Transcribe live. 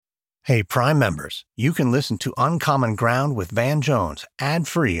Hey, Prime members, you can listen to Uncommon Ground with Van Jones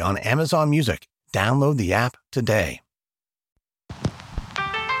ad-free on Amazon Music. Download the app today.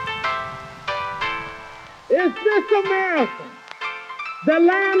 Is this America, the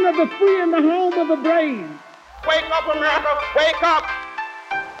land of the free and the home of the brave? Wake up, America, wake up!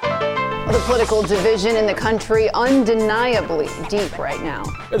 The political division in the country undeniably deep right now.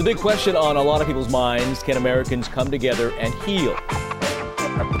 The big question on a lot of people's minds, can Americans come together and heal?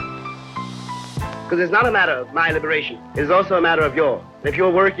 Because it's not a matter of my liberation. It's also a matter of yours. If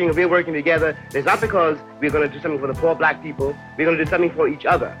we're working together, it's not because we're going to do something for the poor black people. We're going to do something for each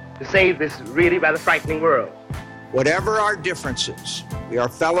other to save this really rather frightening world. Whatever our differences, we are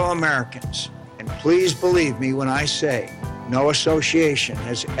fellow Americans. And please believe me when I say, no association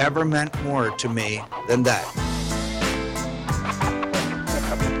has ever meant more to me than that.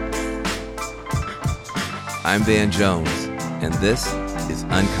 I'm Van Jones, and this is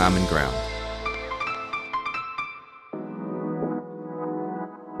Uncommon Ground.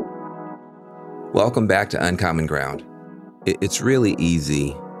 Welcome back to Uncommon Ground. It's really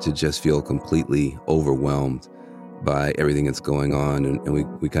easy to just feel completely overwhelmed by everything that's going on. And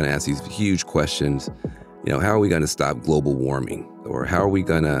we kind of ask these huge questions. You know, how are we going to stop global warming? Or how are we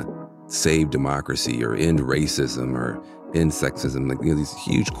going to save democracy or end racism or end sexism? Like, you know, these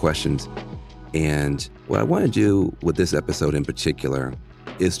huge questions. And what I want to do with this episode in particular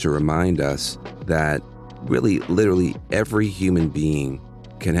is to remind us that really, literally every human being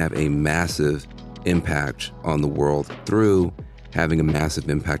can have a massive impact on the world through having a massive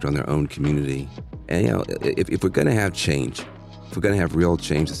impact on their own community. And, you know, if we're going to have change, if we're going to have real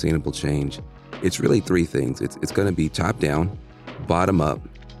change, sustainable change, it's really three things. It's going to be top down, bottom up,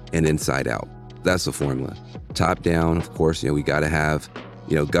 and inside out. That's the formula. Top down, of course, you know, we got to have,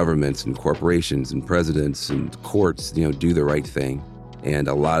 you know, governments and corporations and presidents and courts, you know, do the right thing. And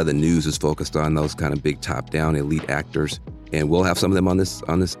a lot of the news is focused on those kind of big top down elite actors. And we'll have some of them on this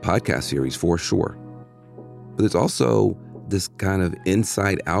podcast series for sure. But there's also this kind of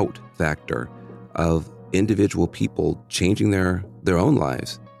inside out factor of individual people changing their own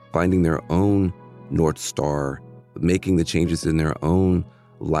lives, finding their own North Star, making the changes in their own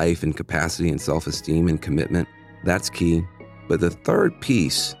life and capacity and self-esteem and commitment. That's key. But the third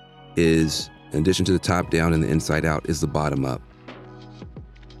piece is, in addition to the top down and the inside out, is the bottom up.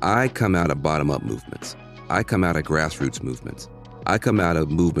 I come out of bottom up movements. I come out of grassroots movements. I come out of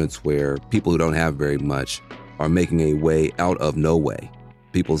movements where people who don't have very much are making a way out of no way.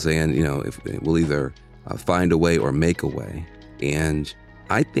 People saying, you know, if we'll either find a way or make a way. And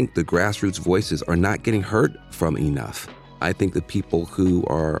I think the grassroots voices are not getting heard from enough. I think the people who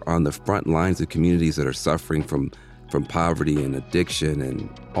are on the front lines of communities that are suffering from poverty and addiction and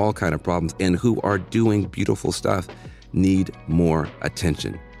all kind of problems and who are doing beautiful stuff need more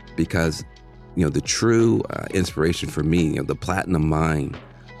attention. Because, you know, the true inspiration for me, you know, the platinum mine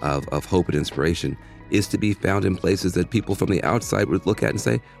of hope and inspiration is to be found in places that people from the outside would look at and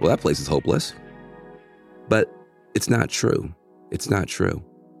say, well, that place is hopeless. But it's not true. It's not true.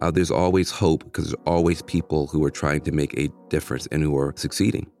 There's always hope because there's always people who are trying to make a difference and who are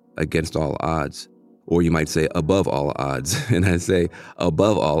succeeding against all odds. Or you might say above all odds. And I say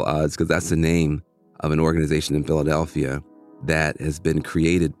above all odds because that's the name of an organization in Philadelphia that has been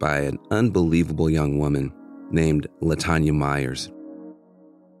created by an unbelievable young woman named LaTonya Myers.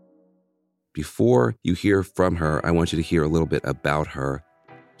 Before you hear from her, I want you to hear a little bit about her.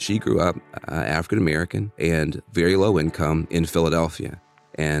 She grew up African-American and very low income in Philadelphia.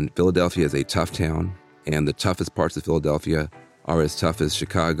 And Philadelphia is a tough town, and the toughest parts of Philadelphia are as tough as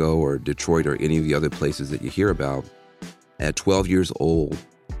Chicago or Detroit or any of the other places that you hear about. At 12 years old,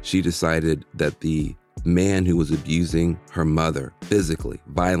 she decided that the man who was abusing her mother physically,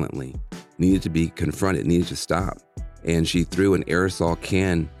 violently, needed to be confronted, needed to stop. And she threw an aerosol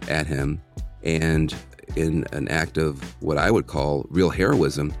can at him and, in an act of what I would call real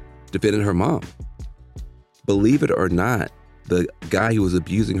heroism, defended her mom. Believe it or not, the guy who was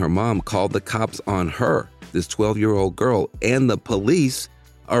abusing her mom called the cops on her, this 12-year-old girl, and the police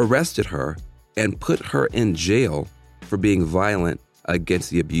arrested her and put her in jail for being violent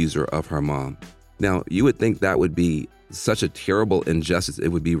against the abuser of her mom. Now, you would think that would be such a terrible injustice, it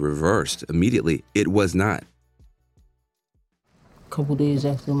would be reversed immediately. It was not. A couple days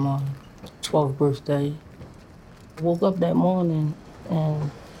after my 12th birthday, I woke up that morning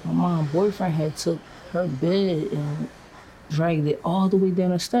and my mom's boyfriend had took her bed and dragged it all the way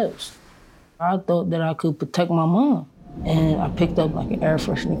down the steps. I thought that I could protect my mom. And I picked up like an air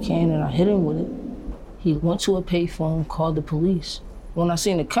freshener can and I hit him with it. He went to a payphone, called the police. When I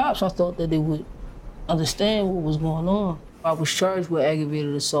seen the cops, I thought that they would understand what was going on. I was charged with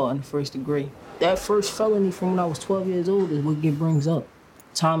aggravated assault in the first degree. That first felony from when I was 12 years old is what brings up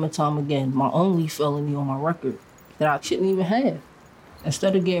time and time again. My only felony on my record that I shouldn't even have.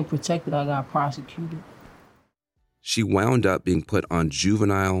 Instead of getting protected, I got prosecuted. She wound up being put on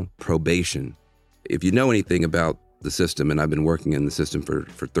juvenile probation. If you know anything about the system, and I've been working in the system for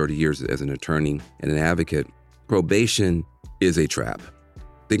 30 years as an attorney and an advocate, probation is a trap.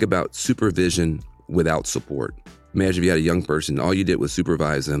 Think about supervision without support. Imagine if you had a young person, all you did was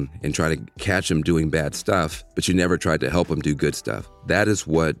supervise them and try to catch them doing bad stuff, but you never tried to help them do good stuff. That is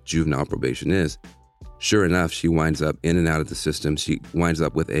what juvenile probation is. Sure enough, she winds up in and out of the system. She winds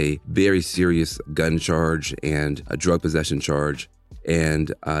up with a very serious gun charge and a drug possession charge,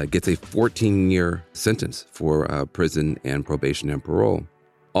 and gets a 14-year sentence for prison and probation and parole.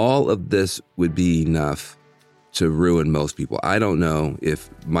 All of this would be enough to ruin most people. I don't know if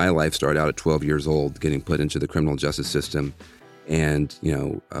my life started out at 12 years old, getting put into the criminal justice system and,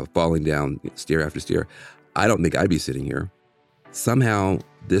 falling down stair after stair. I don't think I'd be sitting here. Somehow,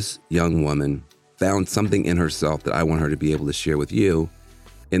 this young woman found something in herself that I want her to be able to share with you,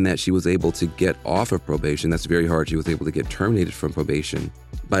 in that she was able to get off of probation. That's very hard. She was able to get terminated from probation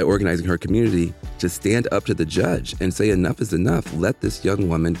by organizing her community to stand up to the judge and say enough is enough. Let this young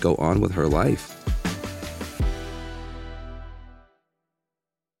woman go on with her life.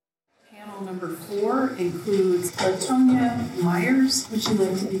 Panel number 4 includes LaTonya Myers. Would you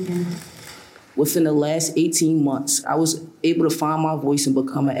like to begin? Within the last 18 months, I was able to find my voice and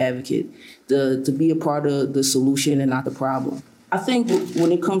become an advocate, to be a part of the solution and not the problem. I think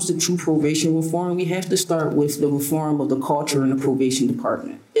when it comes to true probation reform, we have to start with the reform of the culture in the probation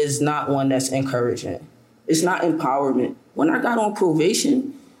department. It's not one that's encouraging. It's not empowerment. When I got on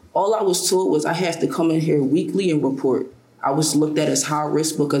probation, all I was told was I have to come in here weekly and report. I was looked at as high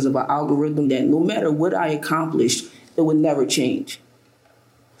risk because of an algorithm that no matter what I accomplished, it would never change.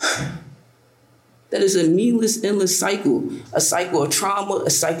 That is a meaningless, endless cycle, a cycle of trauma, a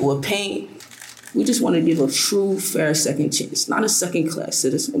cycle of pain. We just want to give a true, fair second chance, not a second-class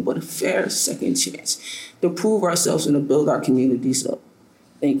citizen, but a fair second chance to prove ourselves and to build our communities up.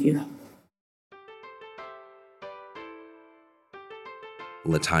 Thank you.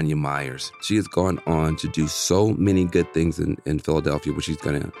 LaTonya Myers. She has gone on to do so many good things in Philadelphia, which she's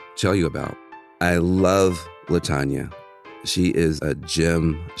going to tell you about. I love LaTonya. She is a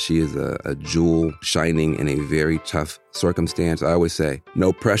gem. She is a jewel shining in a very tough circumstance. I always say,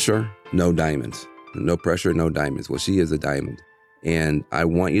 no pressure, no diamonds. No pressure, no diamonds. Well, she is a diamond. And I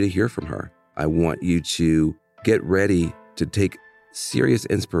want you to hear from her. I want you to get ready to take serious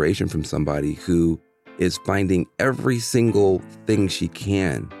inspiration from somebody who is finding every single thing she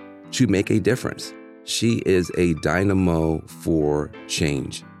can to make a difference. She is a dynamo for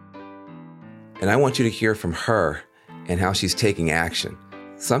change. And I want you to hear from her and how she's taking action.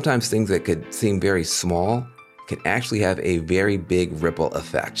 Sometimes things that could seem very small can actually have a very big ripple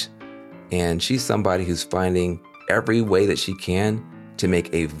effect. And she's somebody who's finding every way that she can to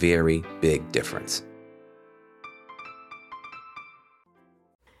make a very big difference.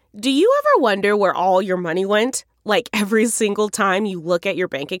 Do you ever wonder where all your money went? Like every single time you look at your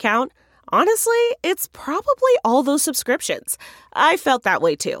bank account? Honestly, it's probably all those subscriptions. I felt that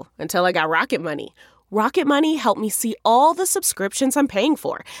way too, until I got Rocket Money. Rocket Money helped me see all the subscriptions I'm paying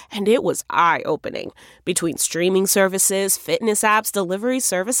for, and it was eye-opening. Between streaming services, fitness apps, delivery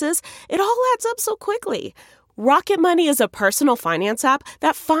services, it all adds up so quickly. Rocket Money is a personal finance app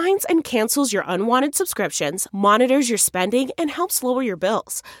that finds and cancels your unwanted subscriptions, monitors your spending, and helps lower your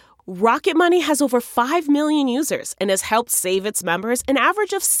bills. Rocket Money has over 5 million users and has helped save its members an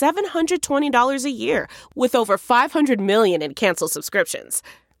average of $720 a year, with over 500 million in canceled subscriptions.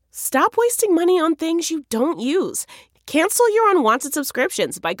 Stop wasting money on things you don't use. Cancel your unwanted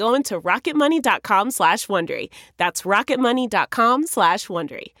subscriptions by going to rocketmoney.com/Wondery. That's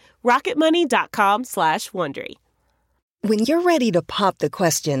rocketmoney.com/Wondery. rocketmoney.com/Wondery. When you're ready to pop the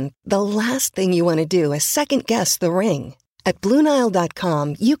question, the last thing you want to do is second-guess the ring. At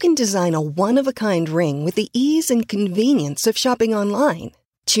BlueNile.com, you can design a one-of-a-kind ring with the ease and convenience of shopping online.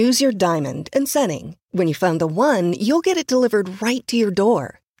 Choose your diamond and setting. When you find the one, you'll get it delivered right to your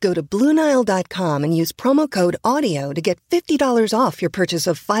door. Go to BlueNile.com and use promo code AUDIO to get $50 off your purchase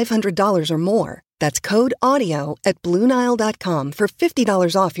of $500 or more. That's code AUDIO at BlueNile.com for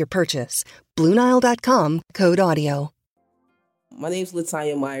 $50 off your purchase. BlueNile.com, code AUDIO. My name's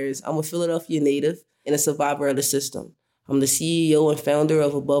LaTonya Myers. I'm a Philadelphia native and a survivor of the system. I'm the CEO and founder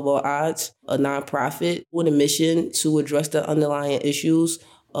of Above All Odds, a nonprofit with a mission to address the underlying issues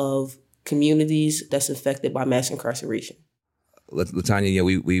of communities that's affected by mass incarceration. LaTonya,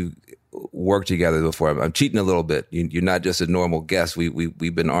 we've worked together before. I'm cheating a little bit. You're not just a normal guest.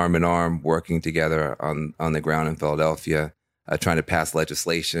 We've been arm in arm working together on the ground in Philadelphia, trying to pass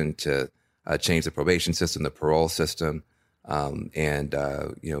legislation to change the probation system, the parole system. So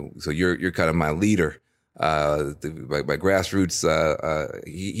you're kind of my leader, my grassroots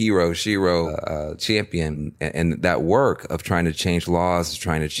hero, shero, champion. And that work of trying to change laws,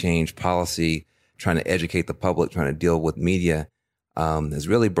 trying to change policy, trying to educate the public, trying to deal with media, has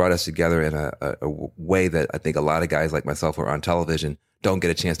really brought us together in a way that I think a lot of guys like myself who are on television don't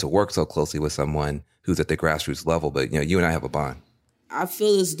get a chance to work so closely with someone who's at the grassroots level. But, you and I have a bond. I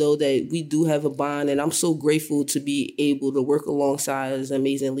feel as though that we do have a bond, and I'm so grateful to be able to work alongside as an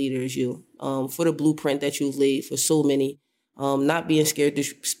amazing leader as you, for the blueprint that you've laid for so many, not being scared to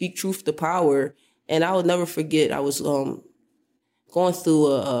speak truth to power. And I will never forget, I was going through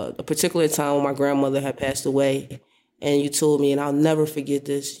a particular time when my grandmother had passed away, and you told me, and I'll never forget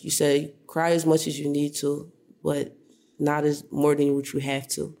this, you said, cry as much as you need to, but not as more than what you have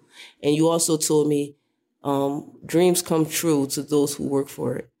to. And you also told me, dreams come true to those who work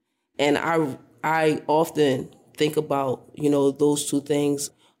for it. And I often think about, those two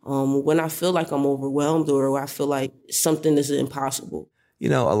things when I feel like I'm overwhelmed or I feel like something is impossible. A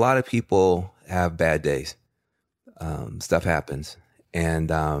lot of people have bad days. Stuff happens.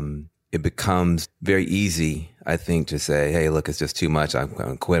 And it becomes very easy, I think, to say, hey, look, it's just too much. I'm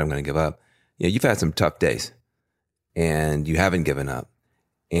going to quit. I'm going to give up. You've had some tough days and you haven't given up.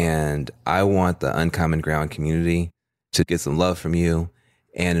 And I want the Uncommon Ground community to get some love from you.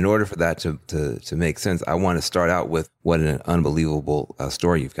 And in order for that to make sense, I want to start out with what an unbelievable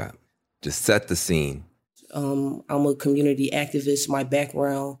story you've got. Just set the scene. I'm a community activist. My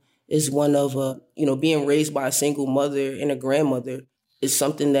background is one of, being raised by a single mother and a grandmother is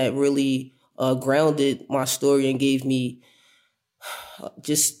something that really grounded my story and gave me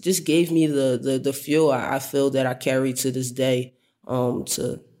just gave me the fuel I feel that I carry to this day.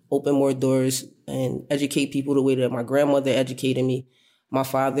 To open more doors and educate people the way that my grandmother educated me. My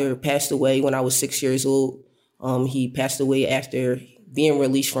father passed away when I was 6 years old. He passed away after being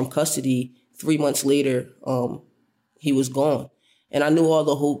released from custody. 3 months later, he was gone. And I knew all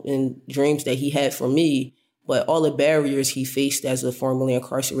the hope and dreams that he had for me, but all the barriers he faced as a formerly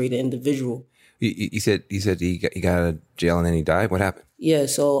incarcerated individual. You said he got out of jail and then he died? What happened? Yeah,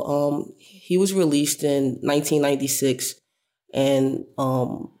 so he was released in 1996. And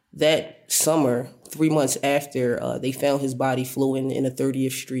that summer, 3 months after, they found his body floating in a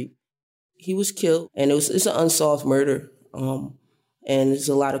 30th Street. He was killed, and it's an unsolved murder. And there's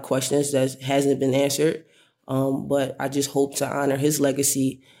a lot of questions that hasn't been answered. But I just hope to honor his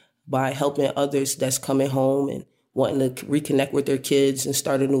legacy by helping others that's coming home and wanting to reconnect with their kids and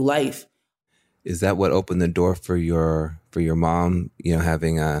start a new life. Is that what opened the door for your mom,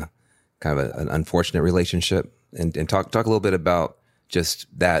 having a kind of an unfortunate relationship? And talk a little bit about just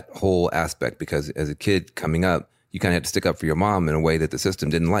that whole aspect, because as a kid coming up, you kind of had to stick up for your mom in a way that the system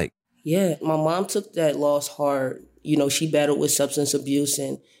didn't like. Yeah, my mom took that loss hard. She battled with substance abuse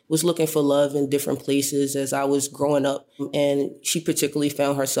and was looking for love in different places as I was growing up. And she particularly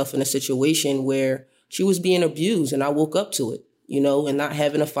found herself in a situation where she was being abused, and I woke up to it, and not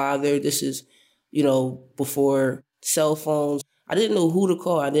having a father. This is, before cell phones. I didn't know who to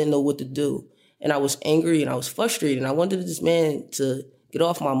call. I didn't know what to do. And I was angry and I was frustrated. And I wanted this man to get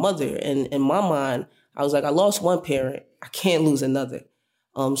off my mother. And in my mind, I was like, I lost one parent. I can't lose another.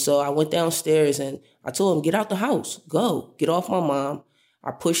 So I went downstairs and I told him, get out the house. Go. Get off my mom.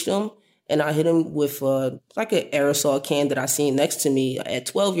 I pushed him and I hit him with like an aerosol can that I seen next to me. At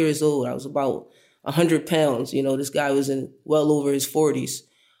 12 years old, I was about 100 pounds. This guy was in well over his 40s.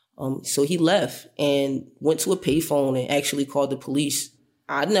 So he left and went to a payphone and actually called the police.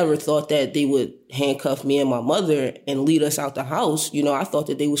 I never thought that they would handcuff me and my mother and lead us out the house. I thought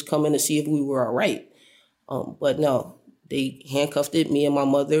that they was coming to see if we were all right. But no, they handcuffed me and my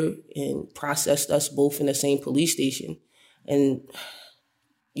mother and processed us both in the same police station. And,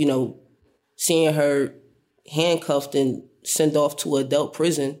 seeing her handcuffed and sent off to adult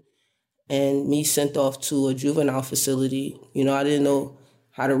prison and me sent off to a juvenile facility, I didn't know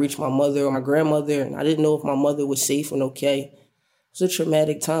how to reach my mother or my grandmother, and I didn't know if my mother was safe and okay. It was a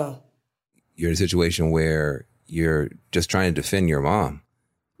traumatic time. You're in a situation where you're just trying to defend your mom.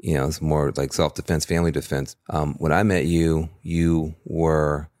 It's more like self-defense, family defense. When I met you, you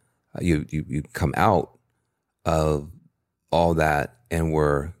come out of all that and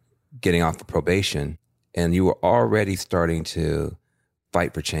were getting off of probation, and you were already starting to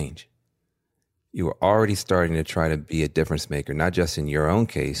fight for change. You were already starting to try to be a difference maker, not just in your own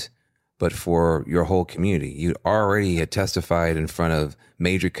case, but for your whole community. You already had testified in front of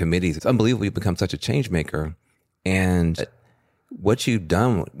major committees. It's unbelievable you've become such a change maker. And what you've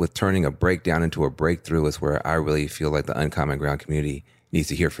done with turning a breakdown into a breakthrough is where I really feel like the Uncommon Ground community needs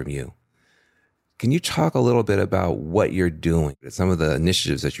to hear from you. Can you talk a little bit about what you're doing, some of the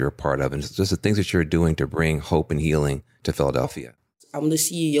initiatives that you're a part of, and just the things that you're doing to bring hope and healing to Philadelphia? I'm the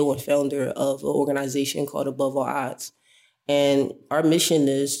CEO and founder of an organization called Above All Odds. And our mission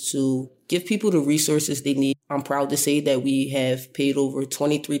is to give people the resources they need. I'm proud to say that we have paid over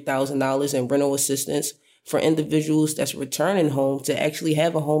 $23,000 in rental assistance for individuals that's returning home to actually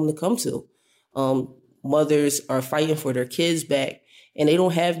have a home to come to. Mothers are fighting for their kids back, and they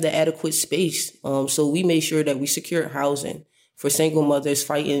don't have the adequate space. So we made sure that we secured housing for single mothers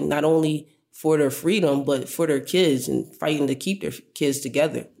fighting not only for their freedom, but for their kids and fighting to keep their kids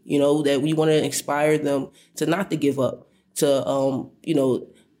together. That we want to inspire them to not to give up, to,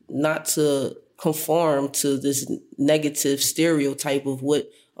 not to conform to this negative stereotype of what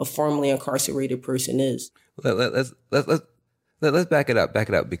a formerly incarcerated person is. Let's back it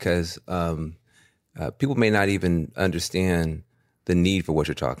up because people may not even understand the need for what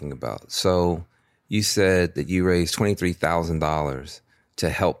you're talking about. So you said that you raised $23,000 to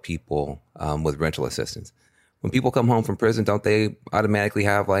help people with rental assistance. When people come home from prison, don't they automatically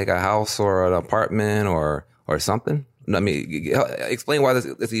have like a house or an apartment or something? I mean, explain why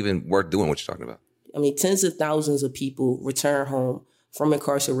it's even worth doing what you're talking about. I mean, tens of thousands of people return home from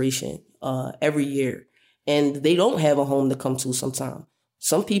incarceration every year, and they don't have a home to come to sometimes.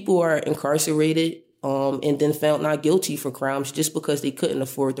 Some people are incarcerated and then found not guilty for crimes just because they couldn't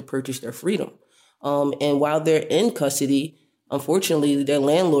afford to purchase their freedom. And while they're in custody, unfortunately, their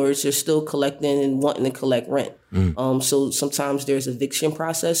landlords are still collecting and wanting to collect rent. So sometimes there's eviction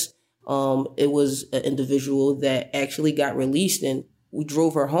process. It was an individual that actually got released, and we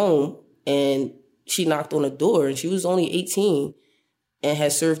drove her home, and she knocked on the door, and she was only 18 and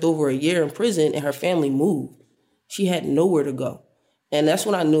had served over a year in prison, and her family moved. She had nowhere to go. And that's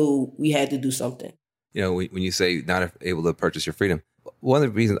when I knew we had to do something. When you say not able to purchase your freedom, one of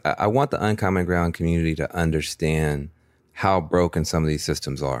the reasons I want the Uncommon Ground community to understand how broken some of these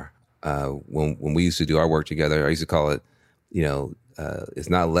systems are. When we used to do our work together, I used to call it, it's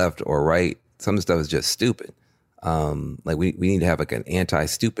not left or right. Some of the stuff is just stupid. Like we need to have like an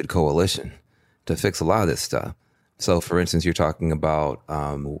anti-stupid coalition to fix a lot of this stuff. So, for instance, you're talking about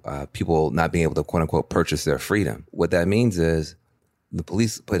people not being able to, quote unquote, purchase their freedom. What that means is the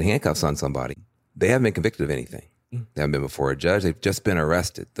police put handcuffs on somebody. They haven't been convicted of anything. They haven't been before a judge. They've just been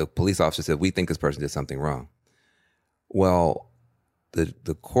arrested. The police officer said, we think this person did something wrong. Well,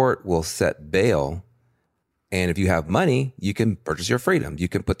 the court will set bail. And if you have money, you can purchase your freedom. You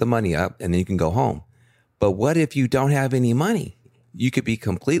can put the money up and then you can go home. But what if you don't have any money? You could be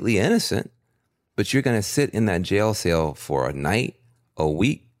completely innocent, but you're going to sit in that jail cell for a night, a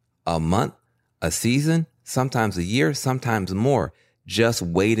week, a month, a season, sometimes a year, sometimes more, just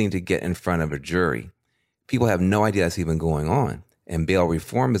waiting to get in front of a jury. People have no idea that's even going on. And bail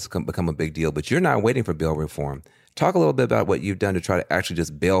reform has become a big deal, but you're not waiting for bail reform. Talk a little bit about what you've done to try to actually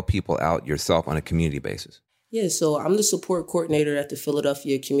just bail people out yourself on a community basis. Yeah, so I'm the support coordinator at the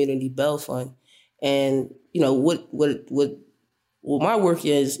Philadelphia Community Bail Fund. And, what my work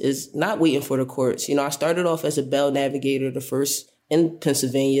is not waiting for the courts. I started off as a bail navigator, the first in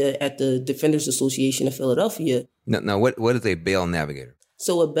Pennsylvania at the Defenders Association of Philadelphia. Now, what is a bail navigator?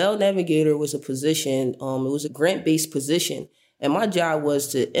 So a bail navigator was a position, it was a grant-based position. And my job was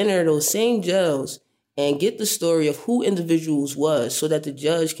to enter those same jails and get the story of who individuals was so that the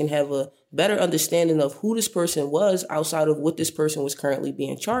judge can have a better understanding of who this person was outside of what this person was currently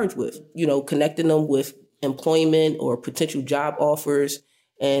being charged with. Connecting them with employment or potential job offers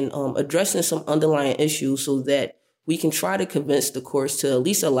and addressing some underlying issues so that we can try to convince the courts to at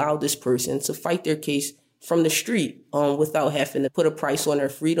least allow this person to fight their case from the street without having to put a price on their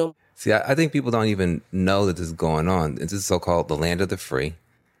freedom. See, I think people don't even know that this is going on. This is so-called the land of the free.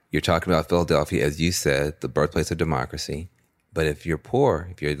 You're talking about Philadelphia, as you said, the birthplace of democracy. But if you're poor,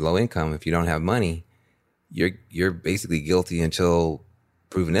 if you're low income, if you don't have money, you're basically guilty until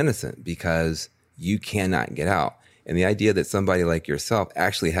proven innocent because you cannot get out. And the idea that somebody like yourself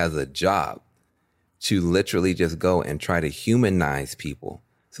actually has a job to literally just go and try to humanize people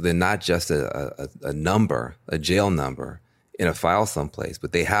so they're not just a number, a jail number in a file someplace,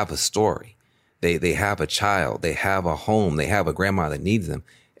 but they have a story. They have a child, they have a home, they have a grandma that needs them.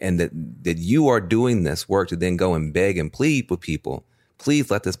 And that you are doing this work to then go and beg and plead with people,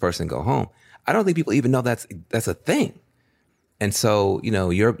 please let this person go home. I don't think people even know that's a thing. And so,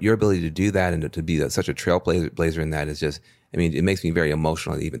 your ability to do that and to be such a trailblazer in that is just, it makes me very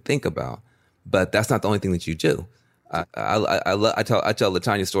emotional to even think about. But that's not the only thing that you do. I tell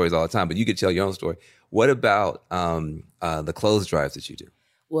LaTonya stories all the time, but you could tell your own story. What about the clothes drives that you do?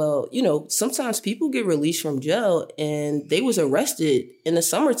 Well, sometimes people get released from jail and they was arrested in the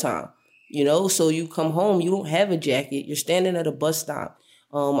summertime, so you come home, you don't have a jacket, you're standing at a bus stop.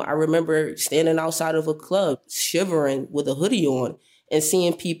 I remember standing outside of a club, shivering with a hoodie on and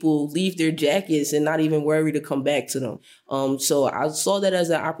seeing people leave their jackets and not even worry to come back to them. So I saw that as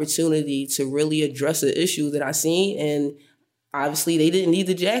an opportunity to really address an issue that I seen. And obviously they didn't need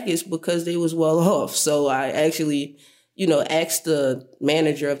the jackets because they was well off. So I actually, asked the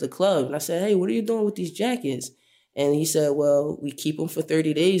manager of the club and I said, hey, what are you doing with these jackets? And he said, well, we keep them for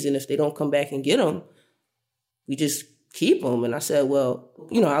 30 days. And if they don't come back and get them, we just keep them. And I said, well,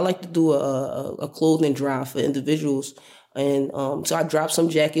 I like to do a clothing drive for individuals. And so I dropped some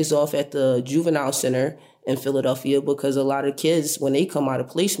jackets off at the juvenile center in Philadelphia because a lot of kids, when they come out of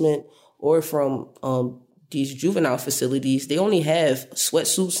placement or from these juvenile facilities, they only have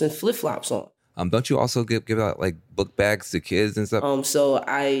sweatsuits and flip-flops on. Don't you also give out like book bags to kids and stuff? So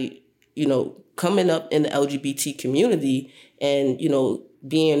I, coming up in the LGBT community and,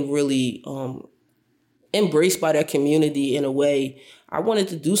 being really embraced by that community in a way, I wanted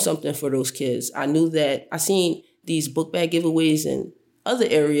to do something for those kids. I knew that I seen these book bag giveaways in other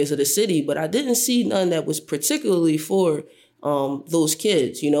areas of the city, but I didn't see none that was particularly for those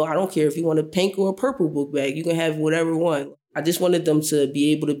kids. I don't care if you want a pink or a purple book bag, you can have whatever one. I just wanted them to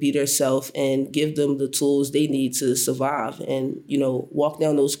be able to be their self and give them the tools they need to survive and, walk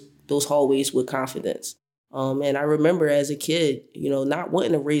down those hallways with confidence. And I remember as a kid, not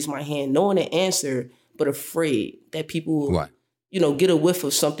wanting to raise my hand, knowing the answer, but afraid that people will, get a whiff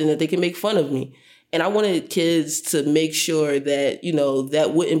of something that they can make fun of me. And I wanted kids to make sure that,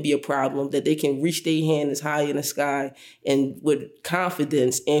 that wouldn't be a problem, that they can reach their hand as high in the sky and with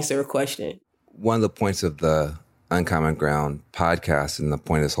confidence answer a question. One of the points of the Uncommon Ground podcast and the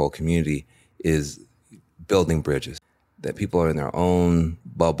point of this whole community is building bridges, that people are in their own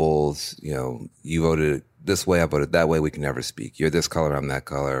bubbles. You voted this way, I voted that way. We can never speak. You're this color, I'm that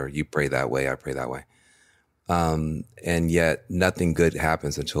color. You pray that way, I pray that way. And yet nothing good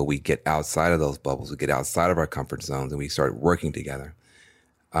happens until we get outside of those bubbles, we get outside of our comfort zones and we start working together.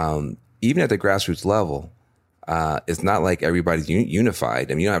 Even at the grassroots level, it's not like everybody's unified.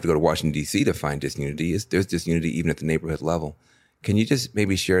 You don't have to go to Washington, D.C. to find disunity. There's disunity even at the neighborhood level. Can you just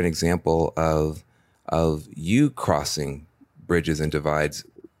maybe share an example of you crossing bridges and divides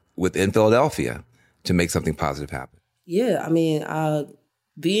within Philadelphia to make something positive happen? Yeah,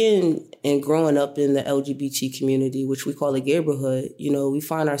 being and growing up in the LGBT community, which we call the neighborhood, we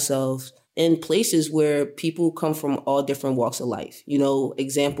find ourselves in places where people come from all different walks of life.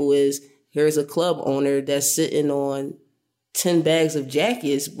 Example is, here's a club owner that's sitting on 10 bags of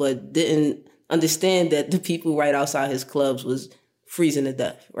jackets, but didn't understand that the people right outside his clubs was freezing to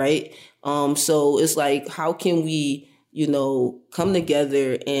death, right? So it's like, how can we, come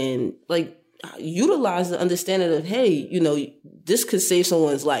together and utilize the understanding of, hey, this could save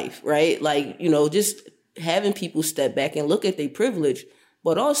someone's life, right? Just having people step back and look at their privilege,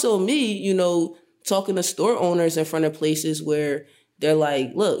 but also me, talking to store owners in front of places where they're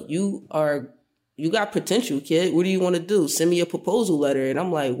like, look, you got potential, kid. What do you want to do? Send me a proposal letter. And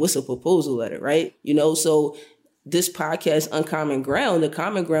I'm like, what's a proposal letter, right? So this podcast, Uncommon Ground, the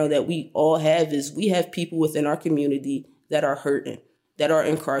common ground that we all have is we have people within our community that are hurting, that are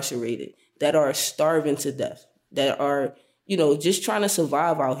incarcerated, that are starving to death, that are, just trying to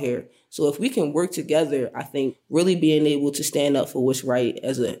survive out here. So if we can work together, I think really being able to stand up for what's right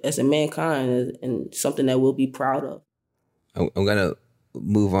as a mankind and something that we'll be proud of. I'm going to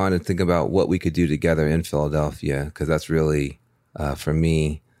move on and think about what we could do together in Philadelphia, because that's really, for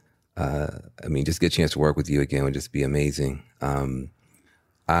me, just get a chance to work with you again would just be amazing.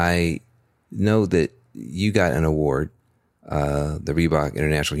 I know that you got an award, the Reebok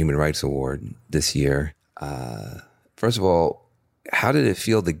International Human Rights Award this year. First of all, how did it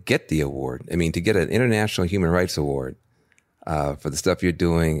feel to get the award? To get an International Human Rights Award for the stuff you're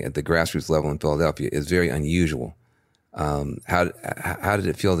doing at the grassroots level in Philadelphia is very unusual. How did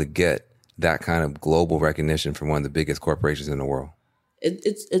it feel to get that kind of global recognition from one of the biggest corporations in the world?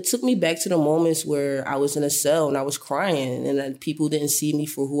 It took me back to the moments where I was in a cell and I was crying and then people didn't see me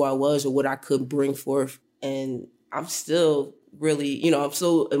for who I was or what I could bring forth. And I'm still really, I'm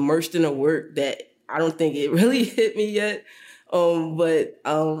so immersed in the work that I don't think it really hit me yet. But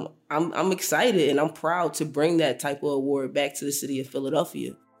I'm excited and I'm proud to bring that type of award back to the city of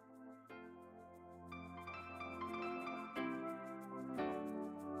Philadelphia.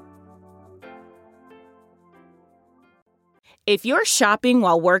 If you're shopping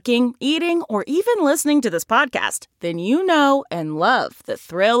while working, eating, or even listening to this podcast, then you know and love the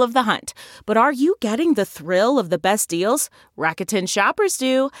thrill of the hunt. But are you getting the thrill of the best deals? Rakuten shoppers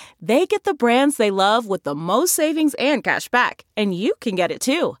do. They get the brands they love with the most savings and cash back. And you can get it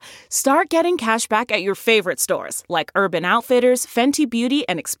too. Start getting cash back at your favorite stores like Urban Outfitters, Fenty Beauty,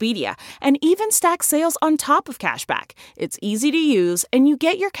 and Expedia, and even stack sales on top of cash back. It's easy to use, and you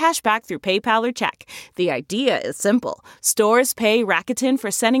get your cash back through PayPal or check. The idea is simple. Stores pay Rakuten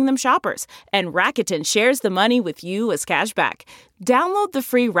for sending them shoppers, and Rakuten shares the money with you as cash back. Download the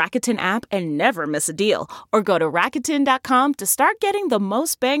free Rakuten app and never miss a deal, or go to Rakuten.com to start getting the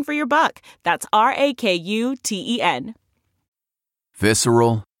most bang for your buck. That's Rakuten.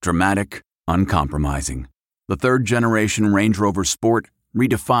 Visceral, dramatic, uncompromising. The third-generation Range Rover Sport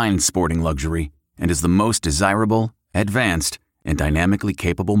redefines sporting luxury and is the most desirable, advanced, and dynamically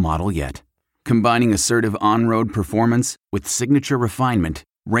capable model yet. Combining assertive on-road performance with signature refinement,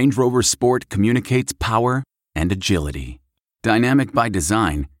 Range Rover Sport communicates power and agility. Dynamic by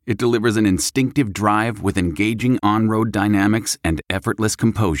design, it delivers an instinctive drive with engaging on-road dynamics and effortless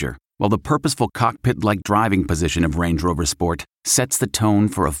composure, while the purposeful cockpit-like driving position of Range Rover Sport sets the tone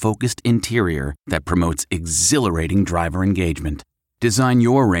for a focused interior that promotes exhilarating driver engagement. Design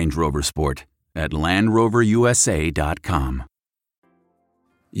your Range Rover Sport at LandRoverUSA.com.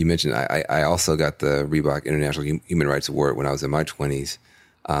 You mentioned I also got the Reebok International Human Rights Award when I was in my 20s,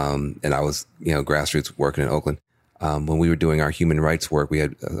 and I was grassroots working in Oakland. When we were doing our human rights work, we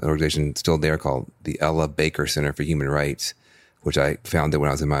had an organization still there called the Ella Baker Center for Human Rights, which I founded when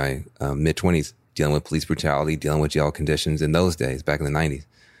I was in my mid-20s, dealing with police brutality, dealing with jail conditions in those days, back in the 90s.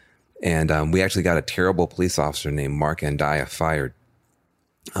 And we actually got a terrible police officer named Mark Andaya fired,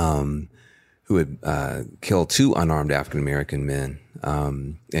 who had killed 2 unarmed African-American men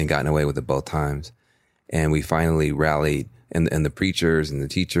and gotten away with it both times. And we finally rallied, and the preachers and the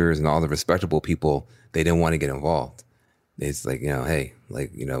teachers and all the respectable people, they didn't want to get involved. It's like, hey,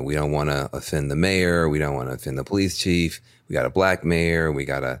 we don't want to offend the mayor. We don't want to offend the police chief. We got a black mayor. We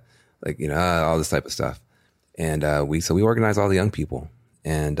got to, all this type of stuff. And we organized all the young people,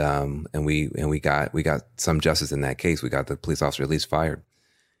 and we got some justice in that case. We got the police officer at least fired.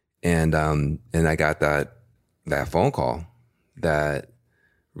 And I got that phone call that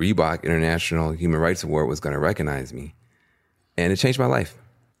Reebok International Human Rights Award was going to recognize me. And it changed my life.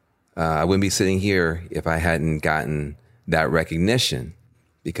 I wouldn't be sitting here if I hadn't gotten that recognition,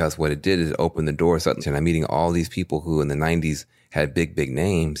 because what it did is open the doors up, and I'm meeting all these people who in the 90s had big, big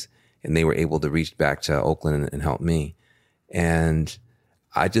names, and they were able to reach back to Oakland and help me. And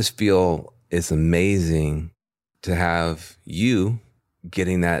I just feel it's amazing to have you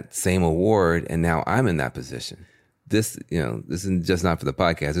getting that same award, and now I'm in that position. This is just not for the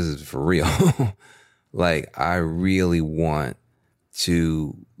podcast. This is for real. I really want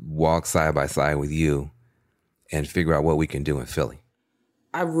to walk side by side with you and figure out what we can do in Philly.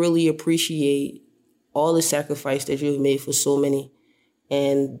 I really appreciate all the sacrifice that you've made for so many,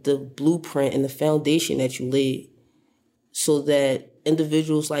 and the blueprint and the foundation that you laid, so that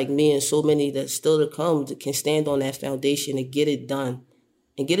individuals like me and so many that still to come can stand on that foundation and get it done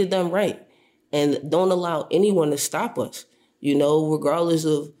right. And don't allow anyone to stop us, regardless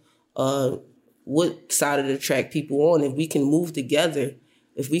of what side of the track people on. If we can move together,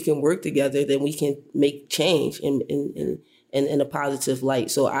 if we can work together, then we can make change in a positive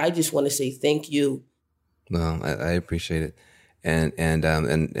light. So I just want to say thank you. Well, I appreciate it. And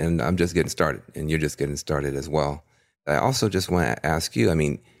I'm just getting started, and you're just getting started as well. I also just want to ask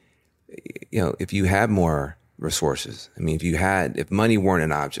you, if you had more resources, if money weren't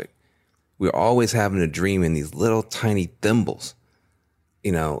an object, we're always having a dream in these little tiny thimbles,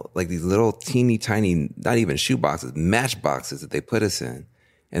 like these little teeny tiny, not even shoe boxes, match boxes that they put us in.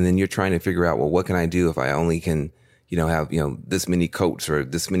 And then you're trying to figure out, well, what can I do if I only can, have, this many coats or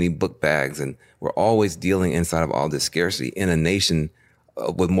this many book bags? And we're always dealing inside of all this scarcity in a nation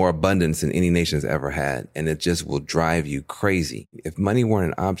with more abundance than any nation has ever had. And it just will drive you crazy. If money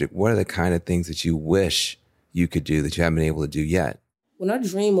weren't an object, what are the kind of things that you wish you could do that you haven't been able to do yet? When I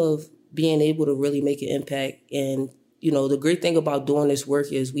dream of being able to really make an impact, and the great thing about doing this work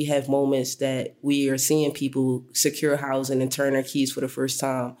is we have moments that we are seeing people secure housing and turn their keys for the first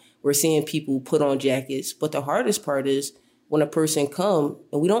time. We're seeing people put on jackets. But the hardest part is when a person come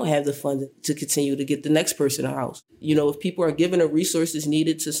and we don't have the funds to continue to get the next person a house. If people are given the resources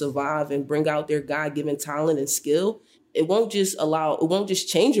needed to survive and bring out their God-given talent and skill, it won't just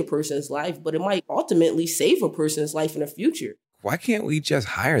change a person's life, but it might ultimately save a person's life in the future. Why can't we just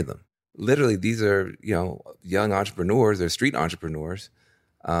hire them? Literally, these are, young entrepreneurs, they're street entrepreneurs.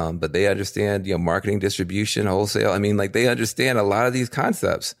 but they understand, marketing, distribution, wholesale. I mean, like they understand a lot of these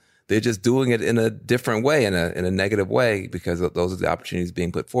concepts. They're just doing it in a different way, in a negative way, because those are the opportunities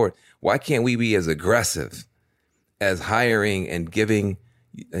being put forward. Why can't we be as aggressive as hiring and giving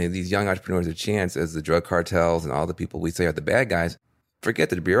these young entrepreneurs a chance as the drug cartels and all the people we say are the bad guys? Forget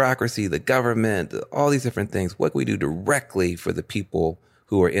the bureaucracy, the government, all these different things. What can we do directly for the people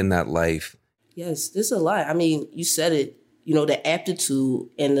who are in that life? Yes, there's a lot. I mean, you said it, the aptitude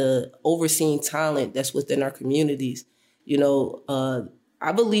and the overseeing talent that's within our communities.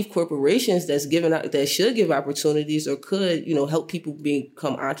 I believe corporations that should give opportunities or could, help people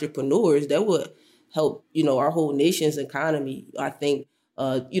become entrepreneurs, that would help, our whole nation's economy. I think,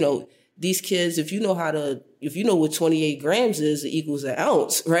 these kids, if you know what 28 grams is, it equals an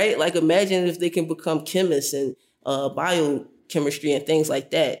ounce, right? Like imagine if they can become chemists and biochemistry and things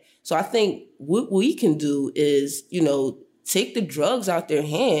like that. So I think what we can do is, take the drugs out their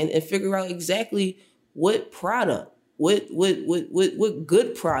hand and figure out exactly what product, what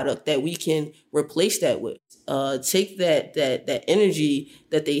good product that we can replace that with. Take that energy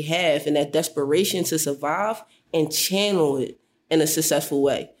that they have and that desperation to survive and channel it in a successful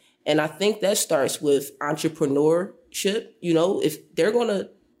way. And I think that starts with entrepreneurship. If they're going to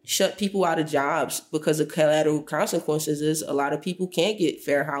shut people out of jobs because of collateral consequences, is a lot of people can't get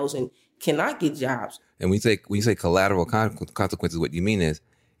fair housing, cannot get jobs. And when you say collateral consequences, what you mean is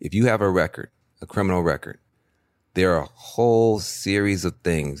if you have a criminal record, there are a whole series of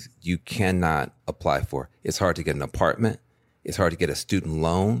things you cannot apply for. It's hard to get an apartment. It's hard to get a student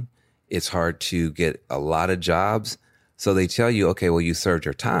loan. It's hard to get a lot of jobs. So they tell you, okay, well, you served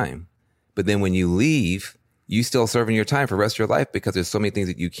your time. But then when you leave, you still serving your time for the rest of your life because there's so many things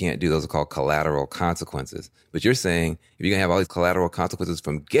that you can't do. Those are called collateral consequences. But you're saying if you're going to have all these collateral consequences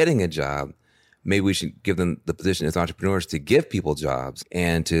from getting a job, maybe we should give them the position as entrepreneurs to give people jobs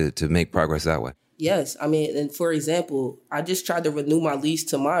and to make progress that way. Yes. I mean, and for example, I just tried to renew my lease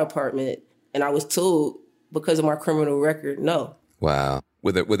to my apartment and I was told because of my criminal record, no. Wow.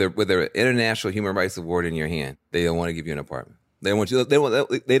 With an international human rights award in your hand, they don't want to give you an apartment. They don't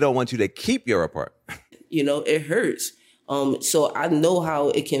want you to keep your apartment. It hurts. So I know how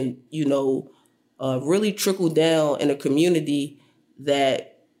it can, really trickle down in a community that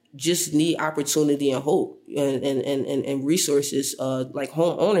just need opportunity and hope and resources, like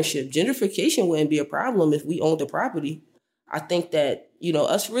home ownership. Gentrification wouldn't be a problem if we owned the property. I think that,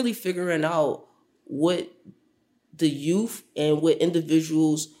 us really figuring out what the youth and what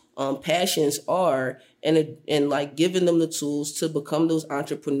individuals' passions are and like giving them the tools to become those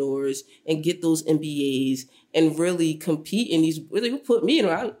entrepreneurs and get those MBAs and really compete in these, really put me,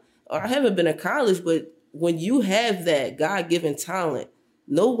 I haven't been to college, but when you have that God-given talent,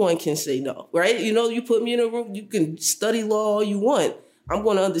 no one can say no, right? You put me in a room, you can study law all you want. I'm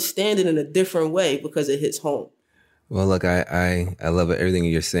going to understand it in a different way because it hits home. Well, look, I love everything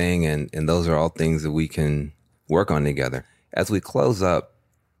you're saying, and those are all things that we can work on together. As we close up,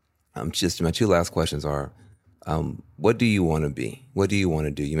 just my two last questions are, what do you want to be? What do you want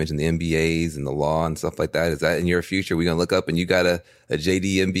to do? You mentioned the MBAs and the law and stuff like that. Is that in your future? We're going to look up and you got a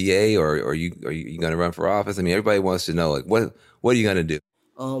JD MBA or are you going to run for office? I mean, everybody wants to know, like, what are you going to do?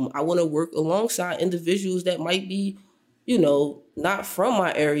 I want to work alongside individuals that might be, not from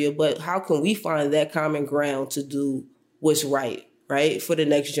my area, but how can we find that common ground to do what's right for the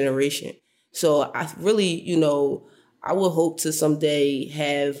next generation? So I really, I would hope to someday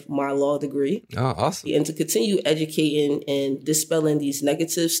have my law degree. Oh, awesome. And to continue educating and dispelling these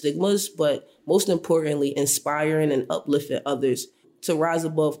negative stigmas, but most importantly, inspiring and uplifting others to rise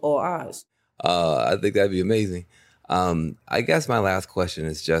above all odds. I think that'd be amazing. I guess my last question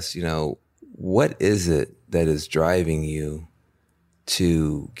is just, what is it that is driving you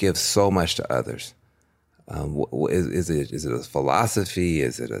to give so much to others? Is it a philosophy?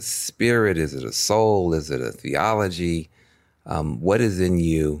 Is it a spirit? Is it a soul? Is it a theology? What is in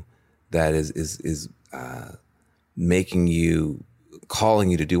you that is making you,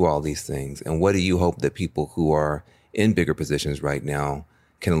 calling you to do all these things? And what do you hope that people who are in bigger positions right now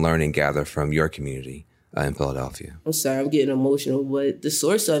can learn and gather from your community in Philadelphia? I'm sorry, I'm getting emotional, but the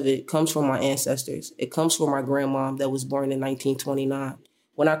source of it comes from my ancestors. It comes from my grandmom that was born in 1929.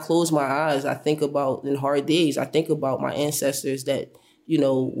 When I close my eyes, I think about, in hard days, I think about my ancestors that,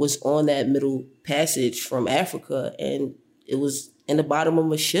 was on that middle passage from Africa, and it was in the bottom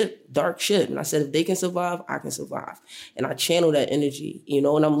of a ship, dark ship. And I said, if they can survive, I can survive. And I channel that energy, and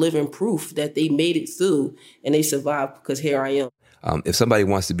I'm living proof that they made it through and they survived because here I am. If somebody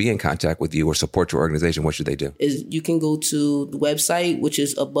wants to be in contact with you or support your organization, what should they do? You can go to the website, which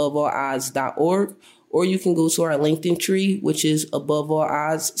is abovealladds.org, or you can go to our LinkedIn tree, which is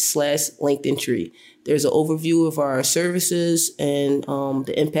aboveallodds.com/LinkedIn tree. There's an overview of our services and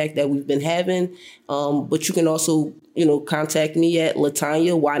the impact that we've been having. But you can also, contact me at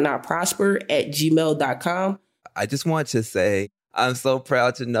LaTonya, why not prosper, @gmail.com. I just want to say I'm so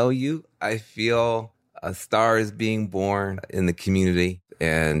proud to know you. I feel a star is being born in the community.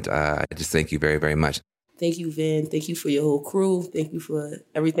 And I just thank you very, very much. Thank you, Van. Thank you for your whole crew. Thank you for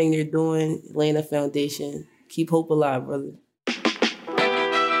everything they're doing, laying a foundation. Keep hope alive, brother.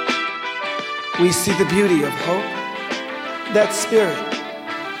 We see the beauty of hope. That spirit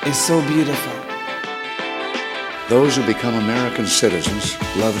is so beautiful. Those who become American citizens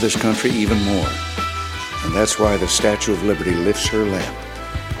love this country even more. And that's why the Statue of Liberty lifts her lamp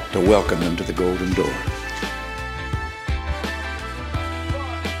to welcome them to the Golden Door.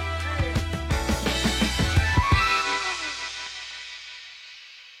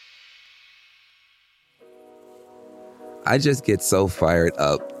 I just get so fired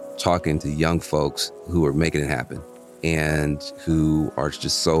up talking to young folks who are making it happen and who are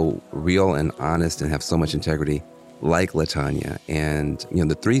just so real and honest and have so much integrity, like LaTonya. And,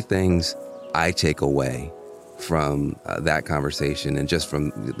 the three things I take away from that conversation and just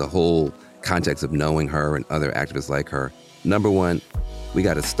from the whole context of knowing her and other activists like her. Number one, we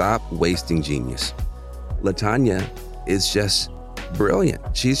got to stop wasting genius. LaTonya is just brilliant.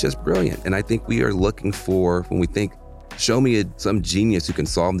 She's just brilliant. And I think we are looking for, when we think, show me some genius who can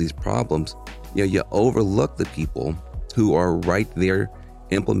solve these problems, you overlook the people who are right there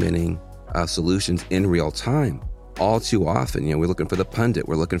implementing solutions in real time. All too often, we're looking for the pundit,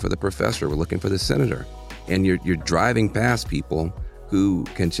 we're looking for the professor, we're looking for the senator. And you're driving past people who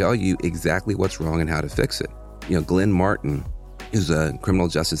can tell you exactly what's wrong and how to fix it. Glenn Martin, who's a criminal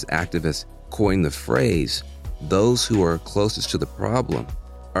justice activist, coined the phrase, those who are closest to the problem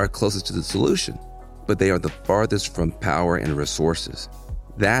are closest to the solution, but they are the farthest from power and resources.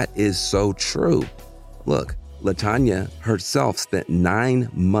 That is so true. Look, LaTonya herself spent 9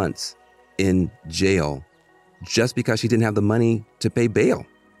 months in jail just because she didn't have the money to pay bail.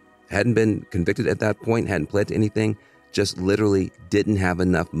 Hadn't been convicted at that point, hadn't pled to anything, just literally didn't have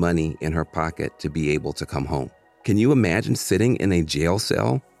enough money in her pocket to be able to come home. Can you imagine sitting in a jail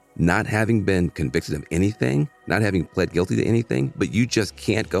cell, not having been convicted of anything, not having pled guilty to anything, but you just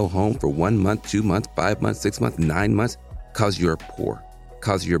can't go home for 1 month, 2 months, 5 months, 6 months, 9 months, because you're poor,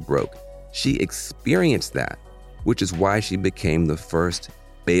 because you're broke? She experienced that, which is why she became the first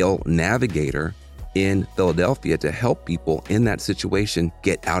bail navigator in Philadelphia to help people in that situation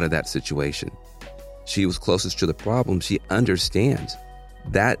get out of that situation. She was closest to the problem. She understands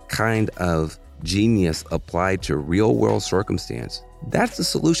that kind of genius applied to real world circumstance. That's the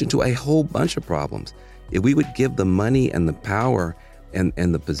solution to a whole bunch of problems. If we would give the money and the power and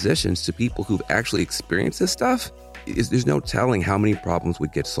the positions to people who've actually experienced this stuff, there's no telling how many problems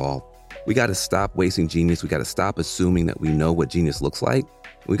would get solved. We got to stop wasting genius. We got to stop assuming that we know what genius looks like.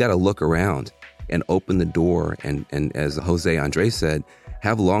 We got to look around and open the door. And as Jose Andres said,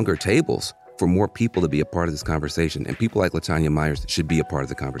 have longer tables for more people to be a part of this conversation. And people like LaTonya Myers should be a part of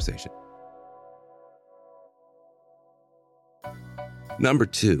the conversation. Number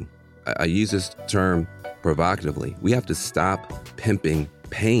two, I use this term provocatively. We have to stop pimping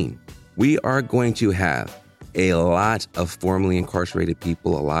pain. We are going to have a lot of formerly incarcerated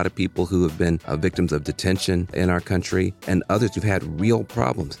people, a lot of people who have been victims of detention in our country, and others who've had real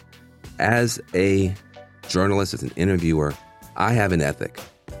problems. As a journalist, as an interviewer, I have an ethic.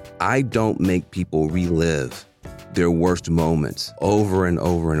 I don't make people relive their worst moments over and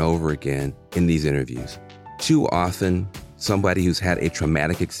over and over again in these interviews. Too often, somebody who's had a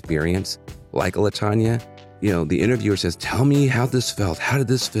traumatic experience, like a LaTonya, the interviewer says, tell me how this felt. How did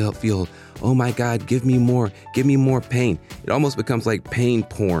this feel? Oh my God, give me more pain. It almost becomes like pain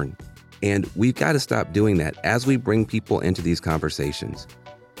porn. And we've got to stop doing that as we bring people into these conversations.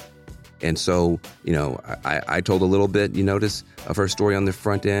 And so, I told a little bit, you notice, of her story on the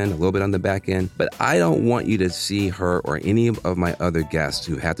front end, a little bit on the back end, but I don't want you to see her or any of my other guests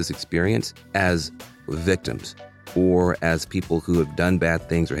who had this experience as victims or as people who have done bad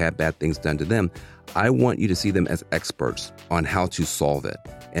things or had bad things done to them. I want you to see them as experts on how to solve it.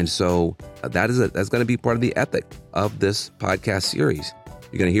 And so that's going to be part of the ethic of this podcast series.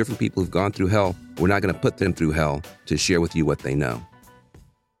 You're going to hear from people who've gone through hell. We're not going to put them through hell to share with you what they know.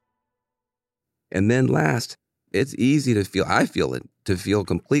 And then last, it's easy to feel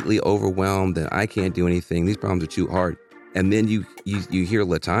completely overwhelmed that I can't do anything. These problems are too hard. And then you hear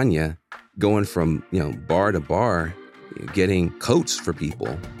LaTonya going from, bar to bar, getting coats for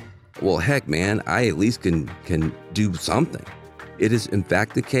people. Well, heck, man, I at least can do something. It is, in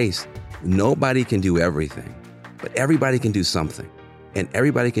fact, the case Nobody can do everything, but everybody can do something. And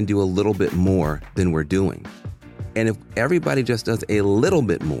everybody can do a little bit more than we're doing. And if everybody just does a little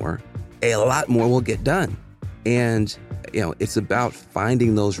bit more, a lot more will get done. And, it's about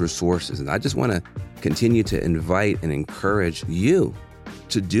finding those resources. And I just want to continue to invite and encourage you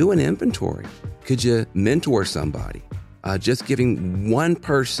to do an inventory. Could you mentor somebody? Just giving one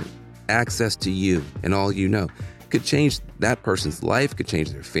person access to you and all you know could change that person's life, could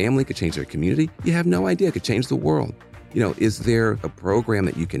change their family, could change their community. You have no idea. It could change the world. Is there a program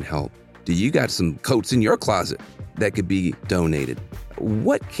that you can help? Do you got some coats in your closet that could be donated?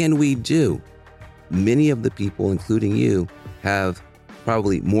 What can we do? Many of the people, including you, have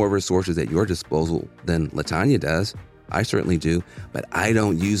probably more resources at your disposal than LaTonya does. I certainly do, but I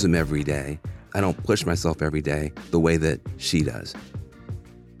don't use them every day. I don't push myself every day the way that she does.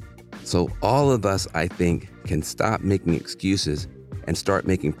 So all of us, I think, can stop making excuses and start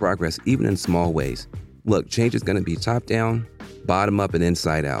making progress, even in small ways. Look, change is going to be top down, bottom up, and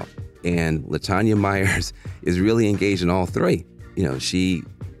inside out. And LaTonya Myers is really engaged in all three. She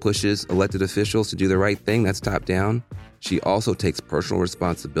pushes elected officials to do the right thing. That's top down. She also takes personal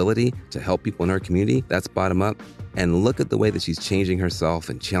responsibility to help people in her community. That's bottom up. And look at the way that she's changing herself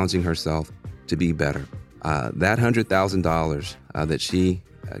and challenging herself to be better. That $100,000 that she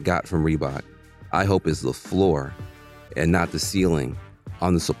got from Reebok, I hope is the floor and not the ceiling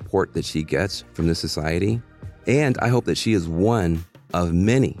on the support that she gets from this society. And I hope that she is one of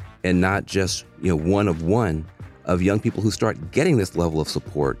many and not just, one of one of young people who start getting this level of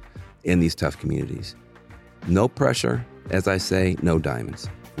support in these tough communities. No pressure, as I say, no diamonds.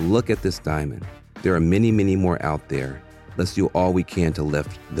 Look at this diamond. There are many, many more out there. Let's do all we can to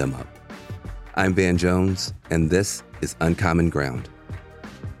lift them up. I'm Van Jones, and this is Uncommon Ground.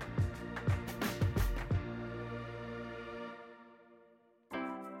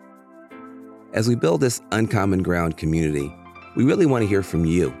 As we build this Uncommon Ground community, we really want to hear from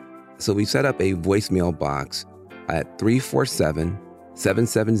you. So we set up a voicemail box at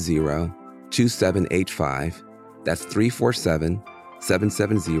 347-770-2785. That's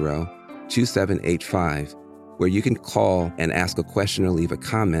 347-770-2785, where you can call and ask a question or leave a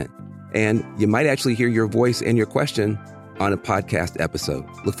comment. And you might actually hear your voice and your question on a podcast episode.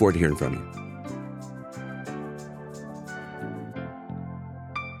 Look forward to hearing from you.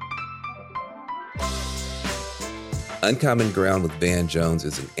 Uncommon Ground with Van Jones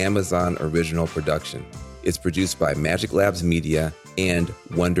is an Amazon original production. It's produced by Magic Labs Media and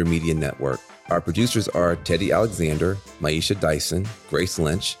Wonder Media Network. Our producers are Teddy Alexander, Maisha Dyson, Grace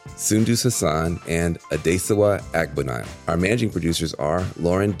Lynch, Sundus Hassan, and Adesawa Agbonile. Our managing producers are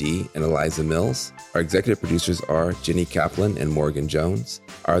Lauren D. and Eliza Mills. Our executive producers are Jenny Kaplan and Morgan Jones.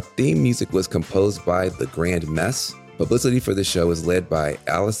 Our theme music was composed by The Grand Mess. Publicity for the show is led by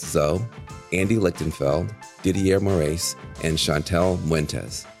Alice Zoe, Andy Lichtenfeld, Didier Moraes, and Chantel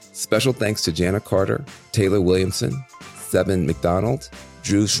Muentes. Special thanks to Jana Carter, Taylor Williamson, Seven McDonald,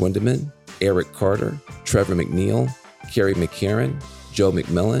 Drew Schwindeman, Eric Carter, Trevor McNeil, Carrie McCarran, Joe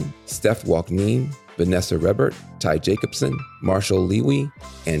McMillan, Steph Walkneen, Vanessa Rebert, Ty Jacobson, Marshall Lewy,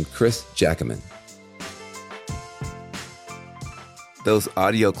 and Chris Jackaman. Those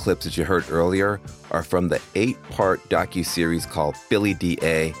audio clips that you heard earlier are from the 8-part docuseries called Philly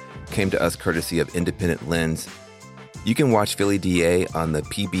DA, came to us courtesy of Independent Lens. You can watch Philly DA on the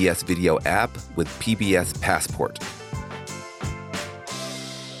PBS Video app with PBS Passport.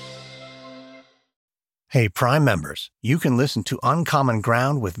 Hey, Prime members, you can listen to Uncommon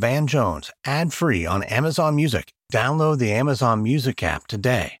Ground with Van Jones ad-free on Amazon Music. Download the Amazon Music app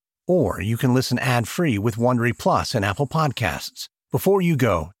today. Or you can listen ad-free with Wondery Plus and Apple Podcasts. Before you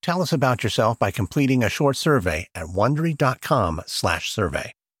go, tell us about yourself by completing a short survey at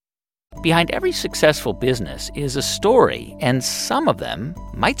Wondery.com/survey. Behind every successful business is a story, and some of them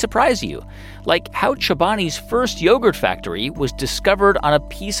might surprise you. Like how Chobani's first yogurt factory was discovered on a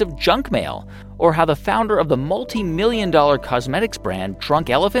piece of junk mail, or how the founder of the multi-million-dollar cosmetics brand Drunk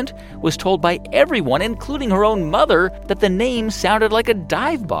Elephant was told by everyone, including her own mother, that the name sounded like a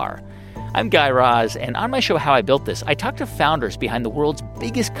dive bar. I'm Guy Raz, and on my show How I Built This, I talk to founders behind the world's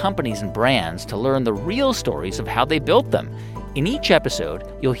biggest companies and brands to learn the real stories of how they built them. In each episode,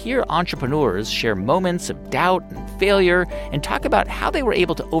 you'll hear entrepreneurs share moments of doubt and failure and talk about how they were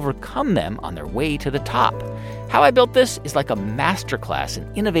able to overcome them on their way to the top. How I Built This is like a masterclass in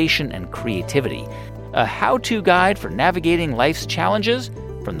innovation and creativity, a how-to guide for navigating life's challenges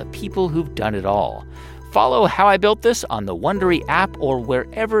from the people who've done it all. Follow How I Built This on the Wondery app or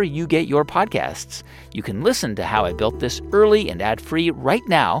wherever you get your podcasts. You can listen to How I Built This early and ad-free right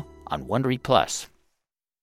now on Wondery Plus.